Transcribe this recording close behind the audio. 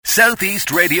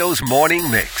Southeast Radio's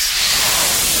morning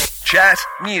mix. Chat,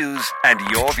 news and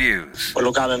your views. Well,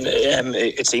 look, Alan,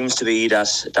 it seems to be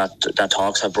that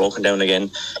talks have broken down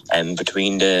again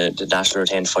between the National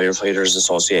Retained Firefighters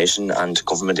Association and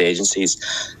government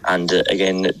agencies. And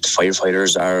again, the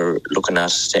firefighters are looking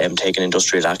at taking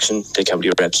industrial action. The county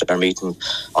reps are meeting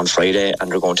on Friday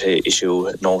and they're going to issue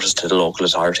notice to the local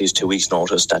authorities, 2 weeks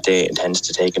notice, that they intend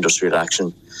to take industrial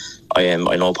action. I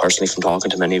know personally from talking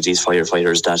to many of these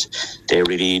firefighters that they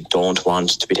really don't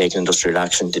want to be taking industrial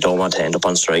action. They don't want to end up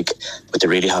on strike, but they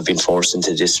really have been forced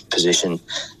into this position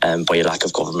by a lack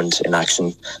of government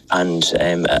inaction and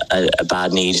a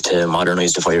bad need to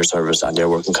modernise the fire service and their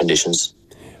working conditions.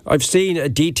 I've seen a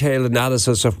detailed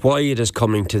analysis of why it is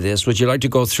coming to this. Would you like to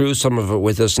go through some of it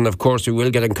with us? And of course we will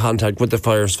get in contact with the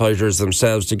firefighters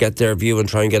themselves to get their view and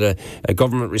try and get a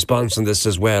government response on this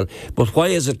as well. But why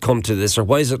has it come to this, or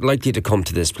why is it likely to come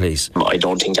to this, please? I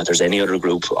don't think that there's any other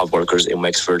group of workers in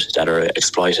Wexford that are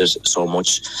exploited so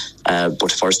much.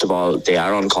 But first of all, they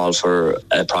are on call for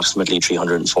approximately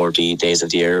 340 days of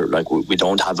the year. Like, we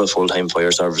don't have a full-time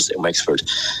fire service in Wexford.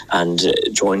 And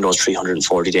during those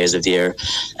 340 days of the year,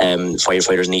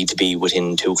 firefighters need to be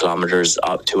within 2 kilometres,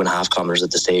 2.5 kilometres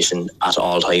at the station at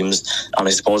all times. And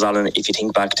I suppose, Alan, if you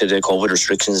think back to the COVID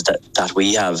restrictions that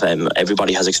we have,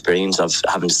 everybody has experience of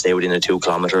having to stay within a 2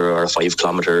 kilometre or a 5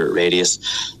 kilometre radius.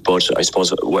 But I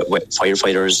suppose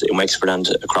firefighters in Wexford and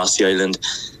across the island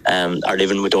are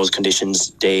living with those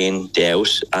conditions day in, day out,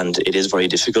 and it is very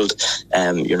difficult.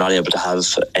 You're not able to have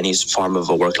any form of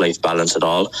a work-life balance at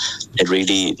all. It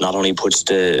really not only puts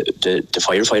the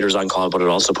firefighters on call, but it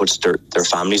also puts their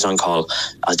families on call,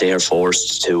 as they are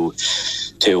forced to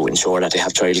ensure that they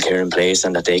have childcare in place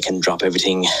and that they can drop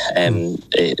everything in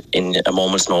a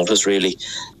moment's notice, really.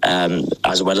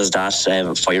 As well as that,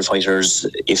 firefighters,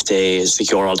 if they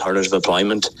secure alternative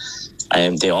employment,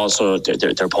 they also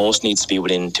their post needs to be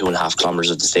within 2.5 kilometres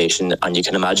of the station, and you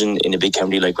can imagine in a big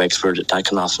county like Wexford that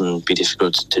can often be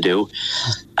difficult to do.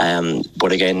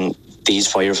 But again, these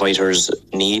firefighters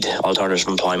need alternative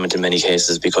employment in many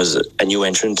cases, because a new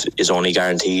entrant is only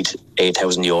guaranteed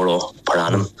 €8,000 per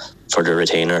annum for the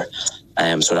retainer.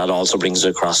 So that also brings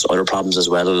across other problems as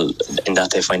well, in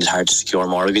that they find it hard to secure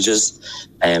mortgages.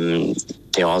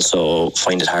 They also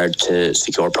find it hard to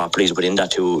secure properties within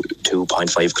that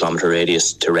 2.5 kilometre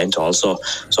radius to rent also.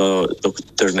 So look,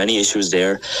 there's many issues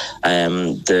there.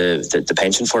 The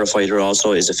pension for a fighter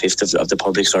also is a fifth of the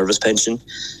public service pension.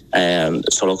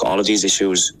 So look, all of these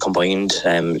issues combined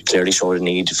clearly show the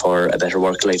need for a better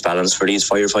work-life balance for these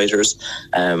firefighters.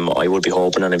 I would be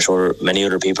hoping, and I'm sure many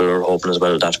other people are hoping as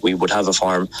well, that we would have a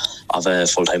form of a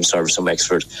full-time service in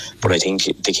Wexford. But I think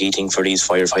the key thing for these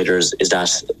firefighters is that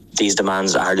these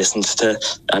demands are listened to,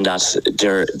 and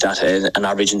that an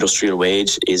average industrial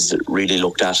wage is really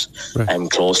looked at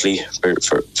closely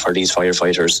for these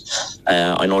firefighters.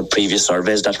 I know previous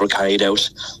surveys that were carried out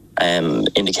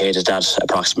indicated that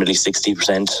approximately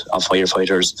 60% of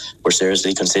firefighters were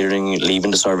seriously considering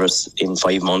leaving the service in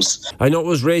 5 months. I know it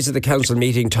was raised at the council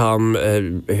meeting, Tom,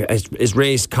 is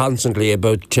raised constantly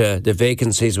about the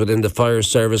vacancies within the fire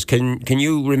service. Can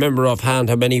you remember offhand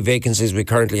how many vacancies we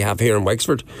currently have here in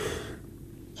Wexford?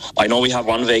 I know we have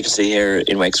one vacancy here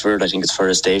in Wexford. I think it's for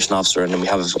a station officer, and then we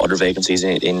have other vacancies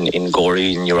in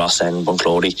Gorey, in Urossa and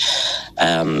Bunclody.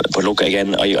 But look,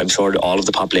 again, I'm sure all of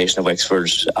the population of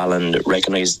Wexford, Alan,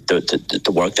 recognise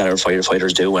the work that our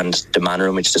firefighters do and the manner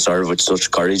in which they serve with such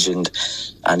courage and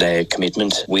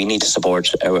commitment. We need to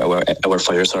support our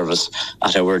fire service.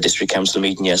 At our district council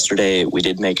meeting yesterday, we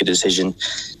did make a decision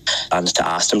and to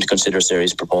ask them to consider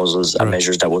serious proposals and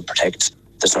measures that would protect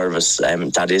the service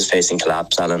that is facing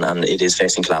collapse, Alan, and it is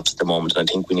facing collapse at the moment. And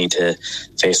I think we need to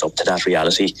face up to that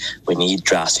reality. We need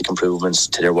drastic improvements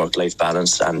to their work-life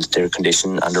balance and their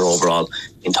condition and their overall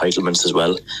entitlements as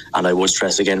well. And I would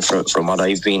stress again, from what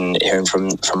I've been hearing from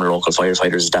local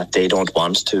firefighters, that they don't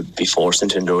want to be forced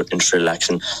into industrial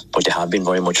action, but they have been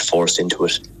very much forced into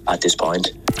it at this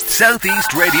point.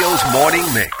 Southeast Radio's morning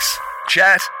mix.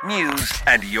 Chat, news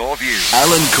and your views.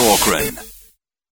 Alan Corcoran.